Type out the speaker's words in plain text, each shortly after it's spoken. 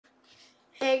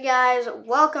Hey guys,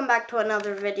 welcome back to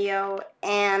another video.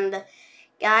 And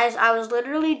guys, I was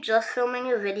literally just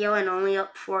filming a video and only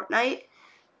up Fortnite,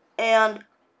 and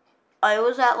I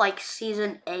was at like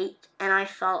season 8 and I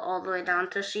fell all the way down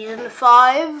to season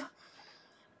 5.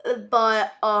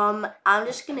 But I'm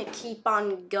just gonna keep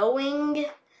on going.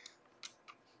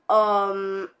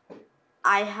 I'm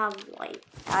just gonna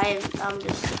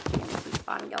keep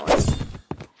on going.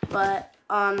 But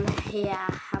yeah,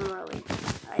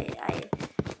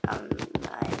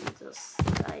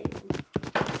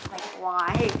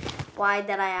 why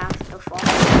did I have to fall?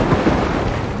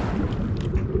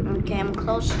 Okay, I'm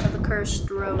close to the cursed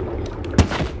road.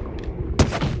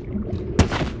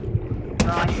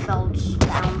 Bro, I fell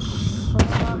down so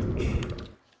much.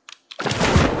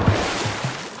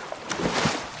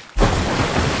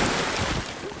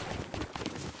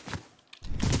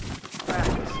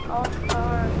 Practice off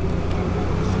guard.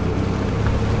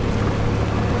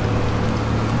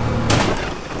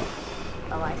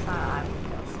 Oh, I thought I was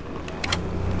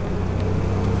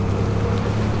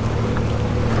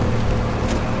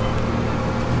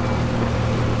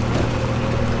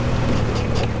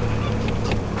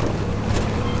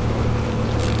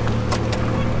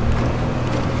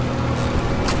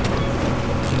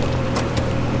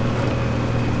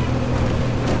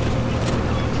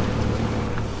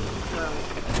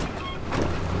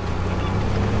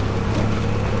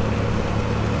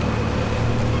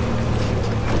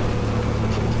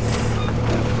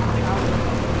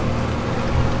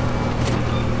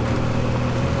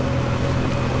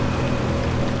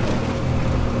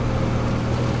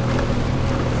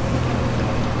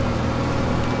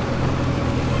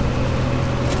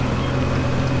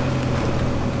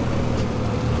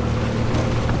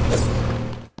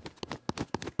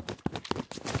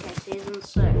season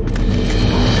 6.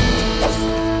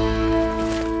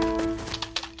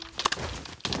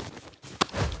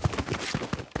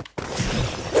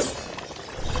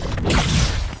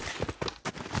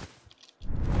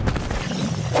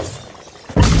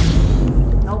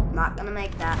 Nope, not gonna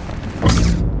make that.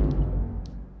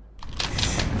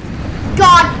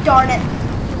 God darn it!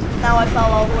 Now I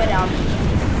fell all the way down.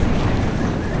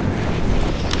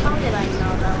 How did I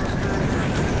know that was gonna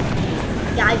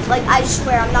happen? Guys, like, I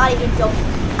swear, I'm not even joking.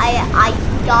 I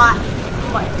got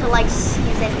to like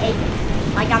season 8.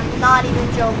 Like, I'm not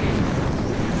even joking.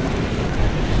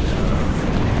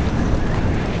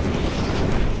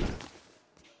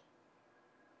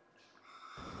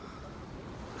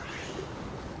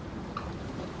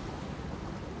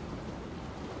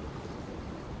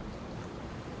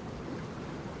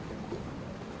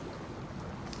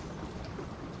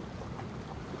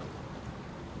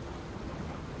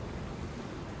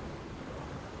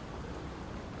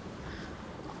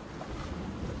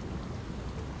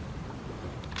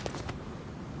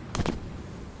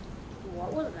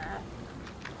 What was that?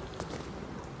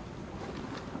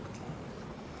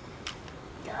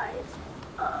 Guys,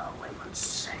 wait 1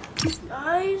 second,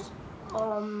 guys.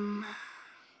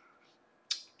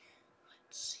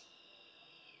 Let's see.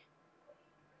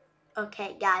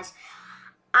 Okay, guys,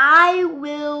 I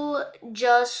will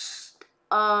just,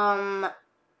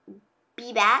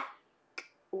 be back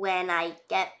when I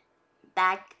get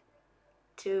back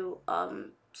to,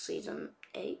 season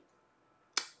 8.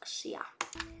 So, yeah.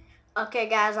 Okay,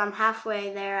 guys, I'm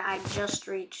halfway there. I just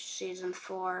reached season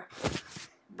 4.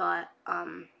 But,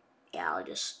 yeah, I'll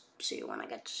just see you when I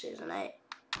get to season 8.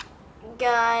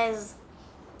 Guys,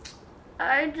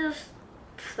 I just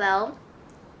fell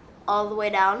all the way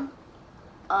down.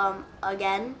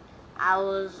 Again,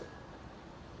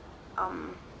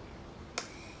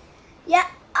 yeah,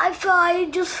 I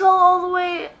just fell all the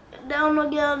way down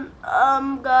again.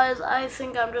 Guys, I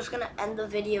think I'm just gonna end the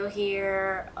video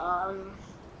here.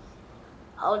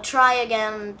 I'll try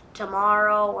again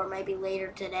tomorrow or maybe later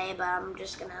today, but I'm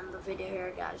just gonna end the video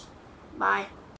here, guys. Bye.